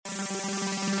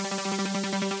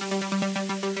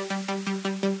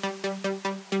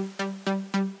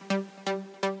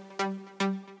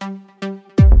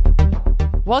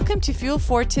Welcome to Fuel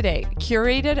for Today,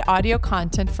 curated audio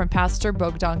content from Pastor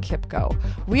Bogdan Kipko.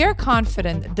 We are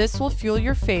confident this will fuel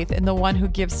your faith in the one who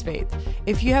gives faith.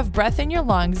 If you have breath in your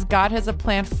lungs, God has a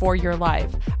plan for your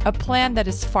life, a plan that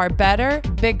is far better,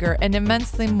 bigger, and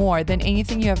immensely more than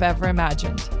anything you have ever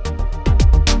imagined.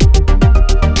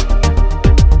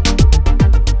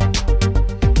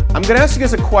 I'm going to ask you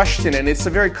guys a question, and it's a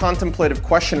very contemplative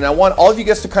question, and I want all of you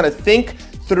guys to kind of think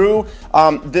through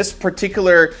this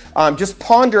particular, just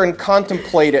ponder and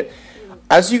contemplate it.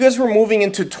 As you guys were moving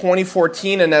into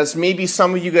 2014, and as maybe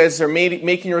some of you guys are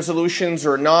making resolutions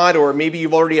or not, or maybe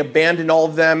you've already abandoned all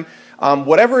of them,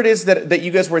 whatever it is that you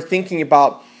guys were thinking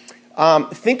about,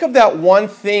 think of that one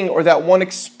thing or that one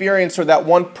experience or that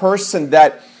one person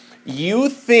that you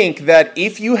think that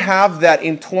if you have that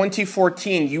in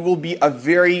 2014, you will be a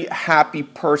very happy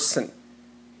person.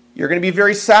 You're going to be a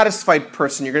very satisfied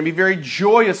person. You're going to be a very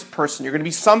joyous person. You're going to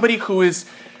be somebody who is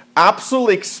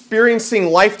absolutely experiencing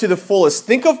life to the fullest.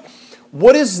 Think of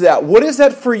what is that? What is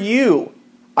that for you?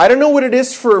 I don't know what it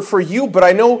is for you, but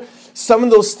I know some of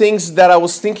those things that I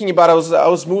was thinking about. I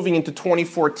was moving into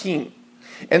 2014.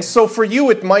 And so for you,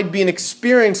 it might be an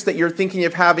experience that you're thinking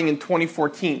of having in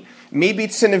 2014. Maybe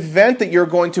it's an event that you're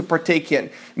going to partake in.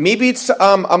 Maybe it's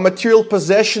a material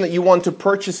possession that you want to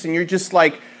purchase and you're just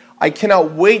like, I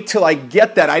cannot wait till I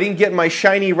get that. I didn't get my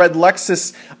shiny red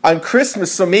Lexus on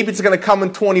Christmas, so maybe it's going to come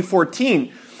in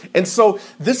 2014. And so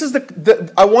this is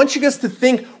I want you guys to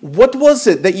think, what was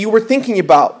it that you were thinking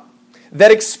about? That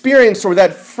experience or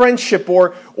that friendship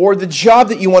or the job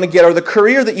that you want to get or the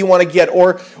career that you want to get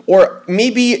or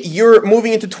maybe you're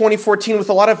moving into 2014 with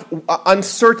a lot of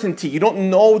uncertainty. You don't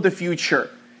know the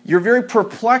future. You're very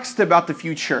perplexed about the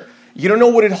future. You don't know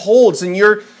what it holds, and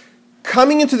you're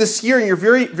coming into this year and you're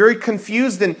very, very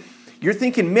confused, and you're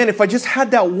thinking, man, if I just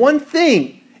had that one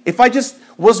thing, if I just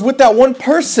was with that one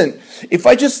person,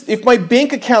 if my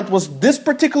bank account was this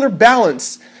particular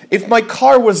balance, if my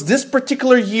car was this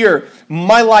particular year,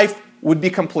 my life would be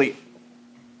complete.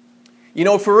 You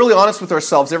know, if we're really honest with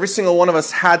ourselves, every single one of us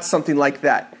had something like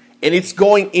that. And it's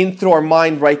going in through our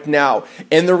mind right now.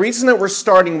 And the reason that we're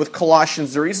starting with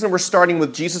Colossians, the reason that we're starting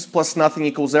with Jesus plus nothing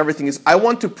equals everything is I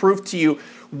want to prove to you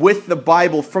with the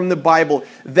Bible, from the Bible,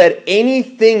 that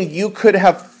anything you could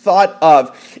have thought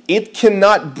of, it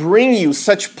cannot bring you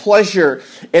such pleasure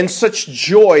and such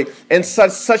joy and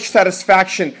such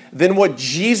satisfaction than what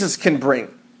Jesus can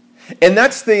bring. And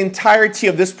that's the entirety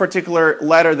of this particular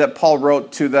letter that Paul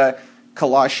wrote to the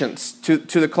Colossians. To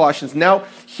the Colossians. Now,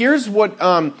 here's what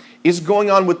is going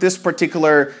on with this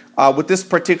particular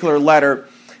letter.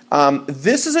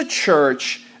 This is a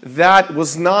church that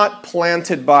was not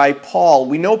planted by Paul.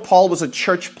 We know Paul was a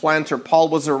church planter. Paul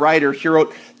was a writer. He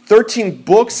wrote 13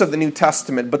 books of the New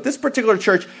Testament. But this particular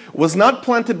church was not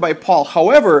planted by Paul.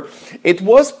 However, it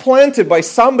was planted by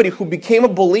somebody who became a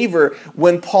believer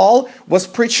when Paul was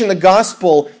preaching the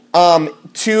gospel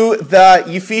to the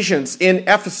Ephesians in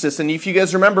Ephesus. And if you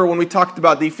guys remember when we talked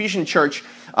about the Ephesian church,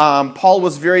 Paul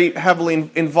was very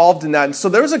heavily involved in that. And so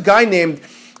there was a guy named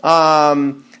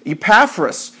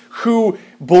Epaphras who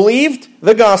believed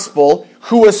the gospel,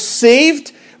 who was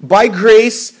saved by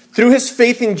grace through his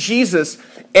faith in Jesus,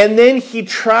 and then he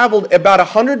traveled about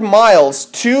 100 miles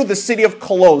to the city of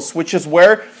Colossus, which is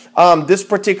where this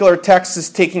particular text is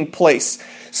taking place.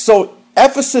 So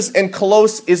Ephesus and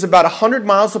Colossus is about 100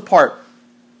 miles apart.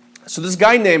 So this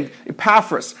guy named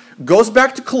Epaphras goes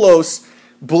back to Colossus,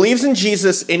 believes in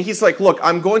Jesus, and he's like, look,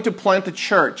 I'm going to plant a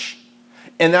church.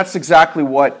 And that's exactly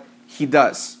what he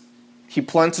does. He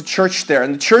plants a church there.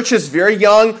 And the church is very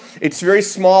young, it's very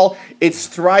small, it's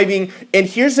thriving. And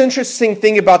here's the interesting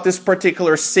thing about this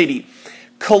particular city.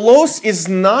 Colossus is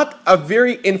not a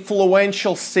very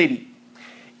influential city.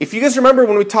 If you guys remember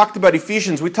when we talked about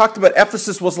Ephesians, we talked about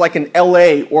Ephesus was like an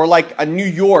LA or like a New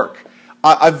York,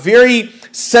 a very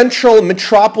central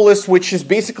metropolis which is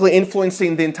basically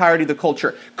influencing the entirety of the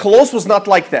culture. Colossus was not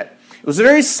like that. It was a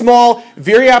very small,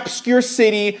 very obscure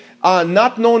city,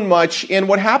 not known much. And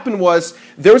what happened was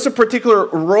there was a particular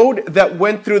road that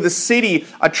went through the city,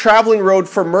 a traveling road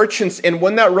for merchants. And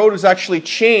when that road was actually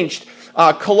changed,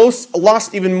 Colossus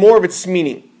lost even more of its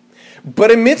meaning. But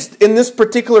in this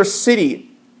particular city,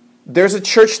 there's a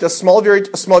church,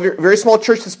 very small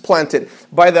church that's planted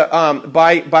by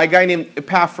a guy named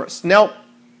Epaphras. Now,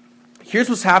 here's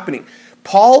what's happening.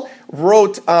 Paul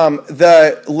wrote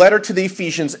the letter to the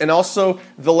Ephesians and also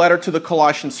the letter to the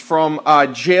Colossians from a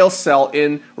jail cell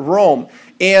in Rome.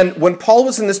 And when Paul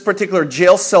was in this particular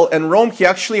jail cell in Rome, he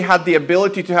actually had the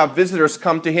ability to have visitors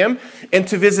come to him and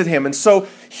to visit him. And so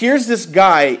here's this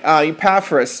guy,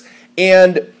 Epaphras,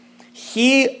 and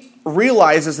he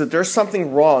realizes that there's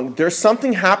something wrong. There's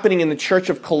something happening in the church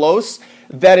of Colossus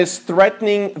that is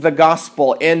threatening the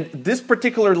gospel. And this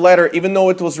particular letter, even though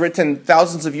it was written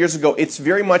thousands of years ago, it's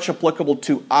very much applicable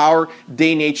to our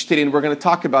day and age today, and we're going to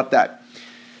talk about that.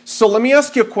 So let me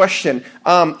ask you a question.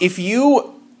 If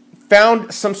you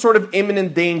found some sort of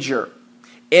imminent danger,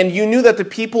 and you knew that the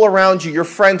people around you, your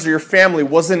friends or your family,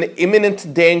 was in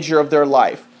imminent danger of their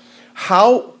life,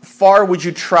 how far would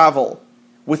you travel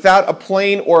without a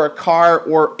plane or a car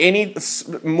or any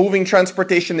moving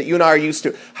transportation that you and I are used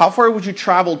to? How far would you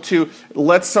travel to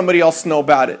let somebody else know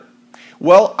about it?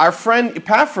 Well, our friend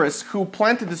Epaphras, who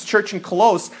planted this church in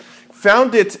Colossus,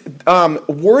 found it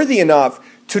worthy enough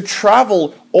to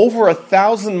travel over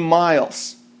 1,000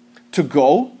 miles to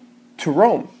go to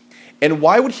Rome. And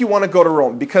why would he want to go to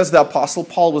Rome? Because the Apostle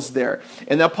Paul was there.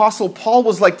 And the Apostle Paul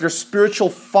was like their spiritual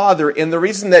father. And the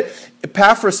reason that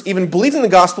Epaphras even believed in the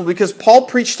gospel, because Paul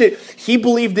preached it, he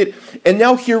believed it, and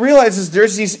now he realizes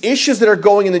there's these issues that are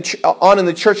going on in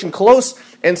the church in Colossus.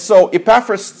 And so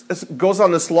Epaphras goes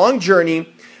on this long journey,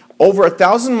 over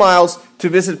 1,000 miles, to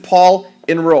visit Paul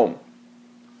in Rome.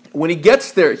 When he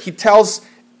gets there, he tells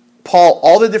Paul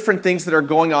all the different things that are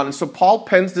going on. And so Paul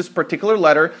pens this particular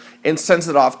letter and sends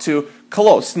it off to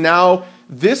Colossus. Now,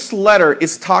 this letter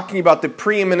is talking about the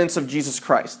preeminence of Jesus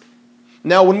Christ.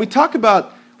 Now, when we talk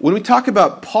about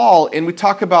Paul and we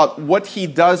talk about what he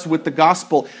does with the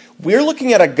gospel, we're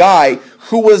looking at a guy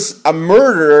who was a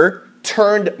murderer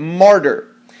turned martyr.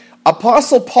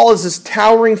 Apostle Paul is this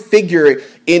towering figure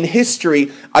in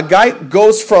history. A guy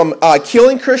goes from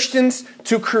killing Christians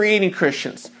to creating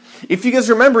Christians. If you guys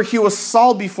remember, he was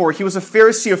Saul before. He was a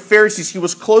Pharisee of Pharisees. He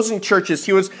was closing churches.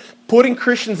 He was putting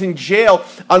Christians in jail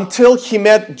until he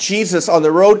met Jesus on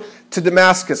the road to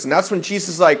Damascus. And that's when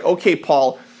Jesus is like, okay,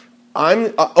 Saul,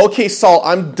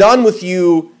 I'm done with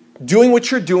you doing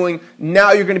what you're doing.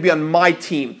 Now you're going to be on my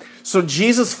team. So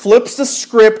Jesus flips the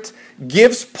script,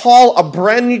 gives Paul a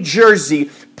brand new jersey.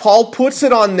 Paul puts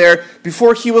it on there.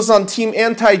 Before he was on team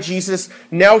anti-Jesus,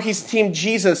 now he's team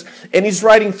Jesus. And he's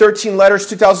writing 13 letters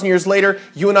 2,000 years later.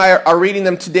 You and I are reading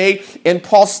them today. And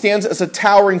Paul stands as a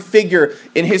towering figure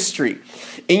in history.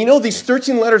 And you know, these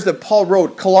 13 letters that Paul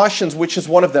wrote, Colossians, which is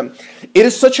one of them, it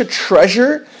is such a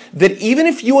treasure that even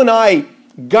if you and I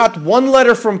got one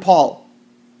letter from Paul,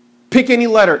 pick any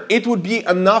letter, it would be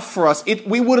enough for us.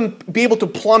 We wouldn't be able to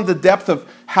plumb the depth of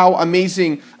how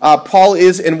amazing Paul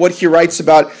is and what he writes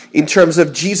about in terms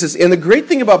of Jesus. And the great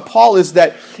thing about Paul is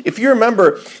that, if you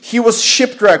remember, he was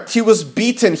shipwrecked, he was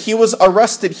beaten, he was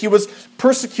arrested, he was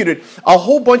persecuted. A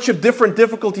whole bunch of different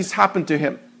difficulties happened to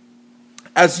him.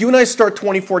 As you and I start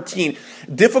 2014,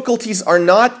 difficulties are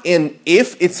not an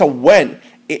if, it's a when.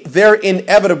 They're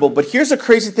inevitable. But here's the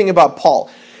crazy thing about Paul.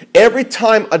 Every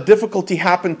time a difficulty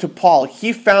happened to Paul,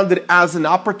 he found it as an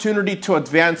opportunity to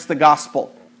advance the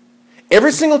gospel.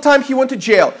 Every single time he went to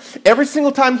jail, every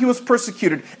single time he was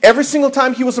persecuted, every single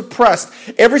time he was oppressed,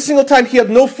 every single time he had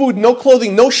no food, no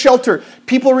clothing, no shelter,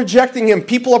 people rejecting him,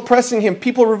 people oppressing him,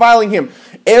 people reviling him,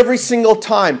 every single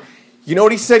time, you know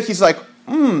what he said? He's like,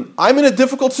 I'm in a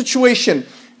difficult situation.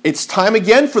 It's time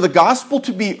again for the gospel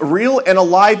to be real and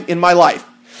alive in my life.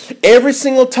 Every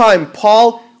single time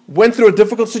Paul went through a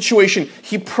difficult situation,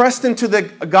 he pressed into the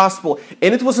gospel,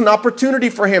 and it was an opportunity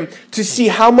for him to see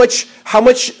how much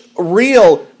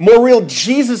more real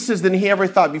Jesus is than he ever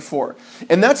thought before.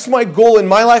 And that's my goal in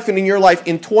my life and in your life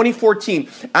in 2014.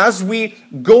 As we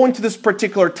go into this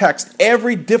particular text,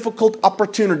 every difficult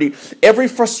opportunity, every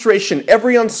frustration,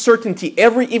 every uncertainty,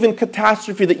 every even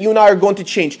catastrophe that you and I are going to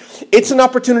change, it's an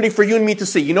opportunity for you and me to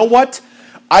say, you know what?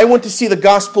 I want to see the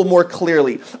gospel more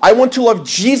clearly. I want to love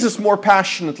Jesus more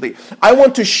passionately. I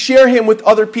want to share him with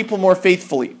other people more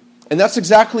faithfully. And that's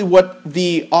exactly what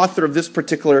the author of this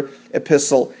particular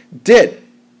epistle did.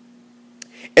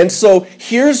 And so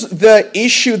here's the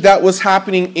issue that was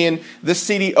happening in the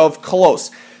city of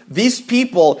Colossus. These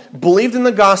people believed in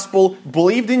the gospel,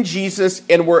 believed in Jesus,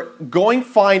 and were going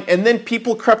fine. And then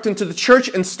people crept into the church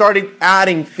and started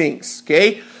adding things,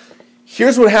 okay?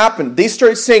 Here's what happened. They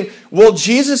started saying, well,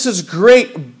 Jesus is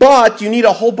great, but you need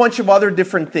a whole bunch of other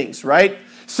different things, right?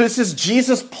 So it's this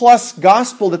Jesus plus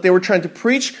gospel that they were trying to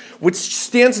preach, which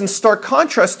stands in stark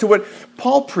contrast to what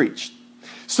Paul preached.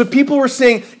 So people were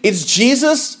saying, it's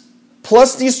Jesus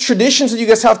plus these traditions that you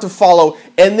guys have to follow,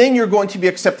 and then you're going to be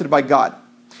accepted by God.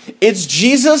 It's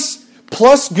Jesus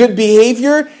plus good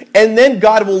behavior, and then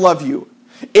God will love you.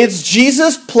 It's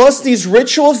Jesus plus these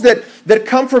rituals that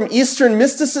come from Eastern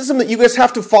mysticism that you guys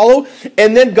have to follow,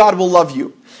 and then God will love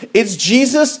you. It's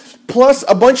Jesus plus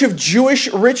a bunch of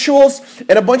Jewish rituals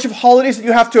and a bunch of holidays that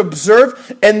you have to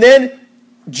observe, and then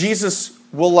Jesus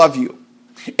will love you.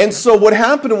 And so what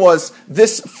happened was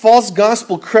this false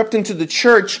gospel crept into the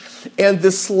church, and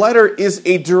this letter is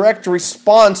a direct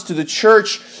response to the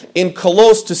church in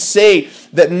Colossus to say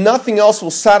that nothing else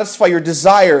will satisfy your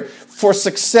desire for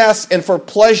success and for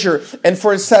pleasure and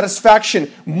for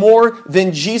satisfaction more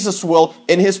than Jesus will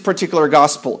in his particular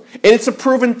gospel. And it's a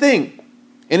proven thing.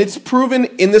 And it's proven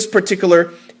in this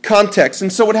particular context.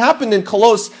 And so what happened in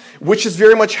Colossus, which is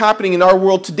very much happening in our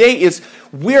world today, is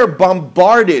we're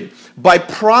bombarded by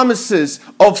promises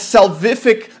of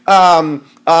salvific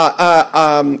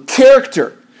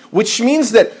character, which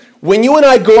means that when you and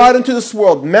I go out into this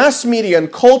world, mass media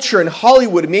and culture and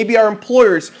Hollywood, maybe our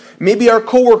employers, maybe our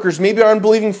coworkers, maybe our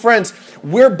unbelieving friends,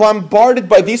 we're bombarded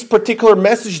by these particular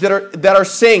messages that are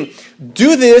saying,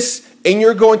 do this and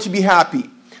you're going to be happy.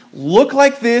 Look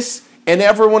like this and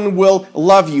everyone will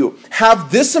love you.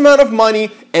 Have this amount of money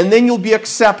and then you'll be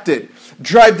accepted.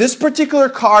 Drive this particular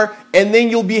car and then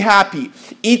you'll be happy.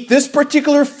 Eat this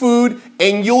particular food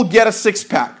and you'll get a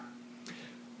six-pack.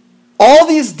 All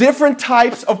these different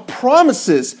types of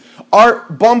promises are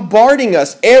bombarding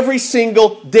us every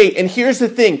single day. And here's the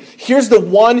thing. Here's the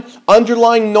one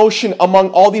underlying notion among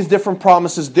all these different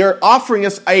promises. They're offering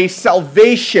us a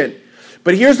salvation.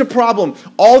 But here's the problem.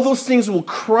 All those things will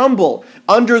crumble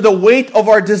under the weight of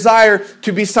our desire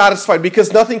to be satisfied,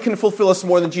 because nothing can fulfill us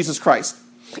more than Jesus Christ.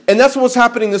 And that's what's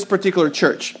happening in this particular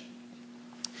church.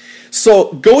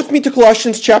 So go with me to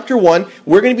Colossians chapter 1.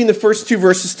 We're going to be in the first two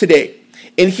verses today.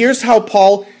 And here's how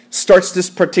Paul starts this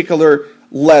particular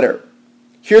letter.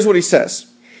 Here's what he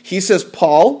says. He says,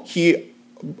 Paul, he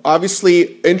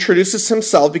obviously introduces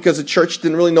himself because the church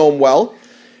didn't really know him well.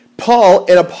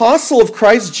 Paul, an apostle of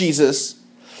Christ Jesus,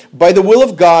 by the will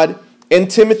of God, and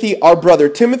Timothy, our brother.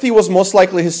 Timothy was most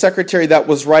likely his secretary that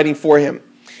was writing for him.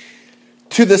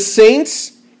 To the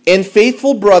saints and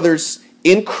faithful brothers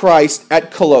in Christ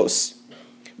at Colossus,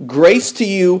 grace to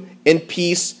you and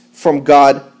peace from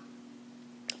God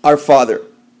our Father.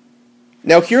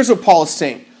 Now here's what Paul is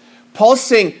saying. Paul is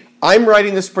saying, I'm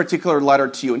writing this particular letter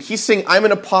to you. And he's saying, I'm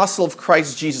an apostle of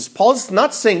Christ Jesus. Paul is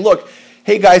not saying, look,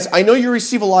 hey guys, I know you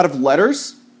receive a lot of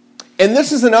letters, and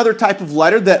this is another type of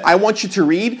letter that I want you to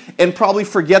read and probably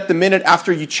forget the minute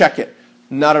after you check it.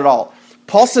 Not at all.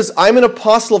 Paul says, I'm an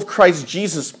apostle of Christ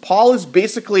Jesus. Paul is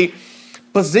basically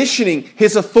positioning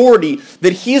his authority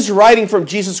that he's writing from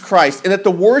Jesus Christ, and that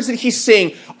the words that he's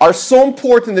saying are so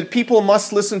important that people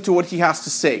must listen to what he has to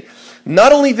say.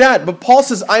 Not only that, but Paul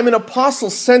says, I'm an apostle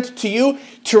sent to you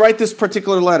to write this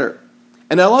particular letter.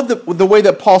 And I love the way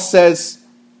that Paul says,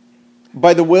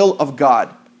 by the will of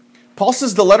God. Paul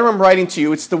says, the letter I'm writing to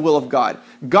you, it's the will of God.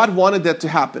 God wanted that to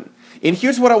happen. And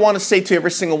here's what I want to say to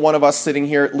every single one of us sitting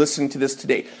here listening to this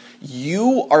today.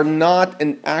 You are not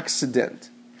an accident.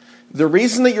 The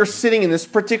reason that you're sitting in this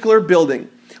particular building,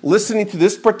 listening to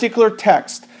this particular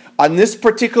text, on this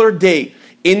particular day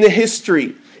in the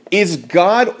history, is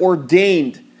God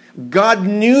ordained. God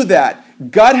knew that.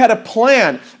 God had a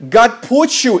plan. God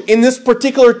put you in this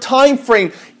particular time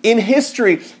frame in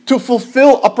history to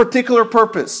fulfill a particular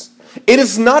purpose. It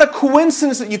is not a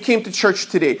coincidence that you came to church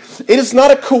today. It is not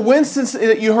a coincidence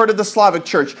that you heard of the Slavic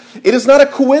church. It is not a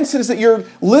coincidence that you're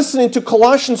listening to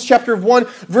Colossians chapter 1,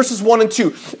 verses 1 and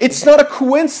 2. It's not a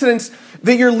coincidence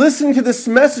that you're listening to this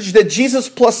message that Jesus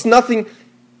plus nothing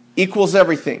equals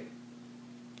everything.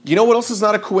 You know what else is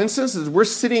not a coincidence? Is we're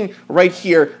sitting right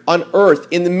here on Earth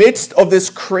in the midst of this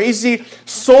crazy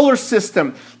solar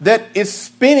system that is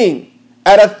spinning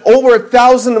at over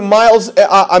 1,000 miles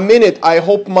a minute. I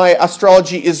hope my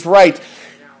astrology is right.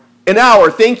 An hour.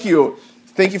 Thank you.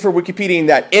 Thank you for Wikipediaing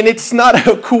that. And it's not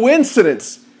a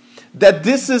coincidence that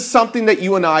this is something that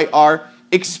you and I are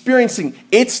experiencing.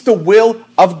 It's the will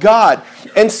of God.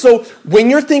 And so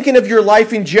when you're thinking of your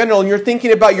life in general, and you're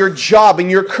thinking about your job and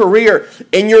your career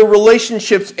and your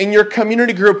relationships and your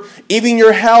community group, even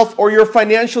your health or your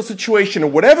financial situation or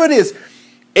whatever it is,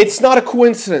 it's not a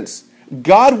coincidence.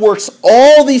 God works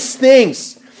all these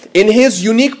things in His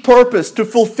unique purpose to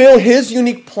fulfill His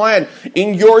unique plan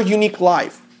in your unique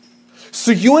life.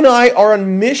 So you and I are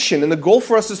on mission, and the goal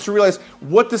for us is to realize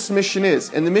what this mission is.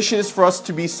 And the mission is for us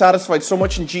to be satisfied so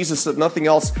much in Jesus that nothing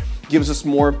else gives us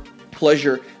more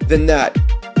pleasure than that.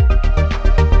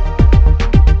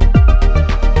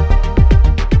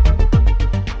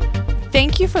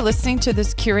 Thank you for listening to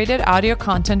this curated audio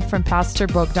content from Pastor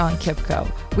Bogdan Kipko.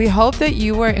 We hope that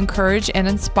you were encouraged and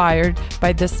inspired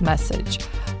by this message.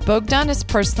 Bogdan is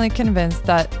personally convinced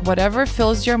that whatever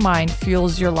fills your mind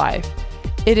fuels your life.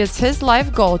 It is his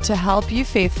life goal to help you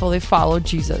faithfully follow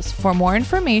Jesus. For more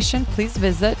information, please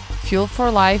visit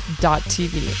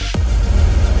fuelforlife.tv.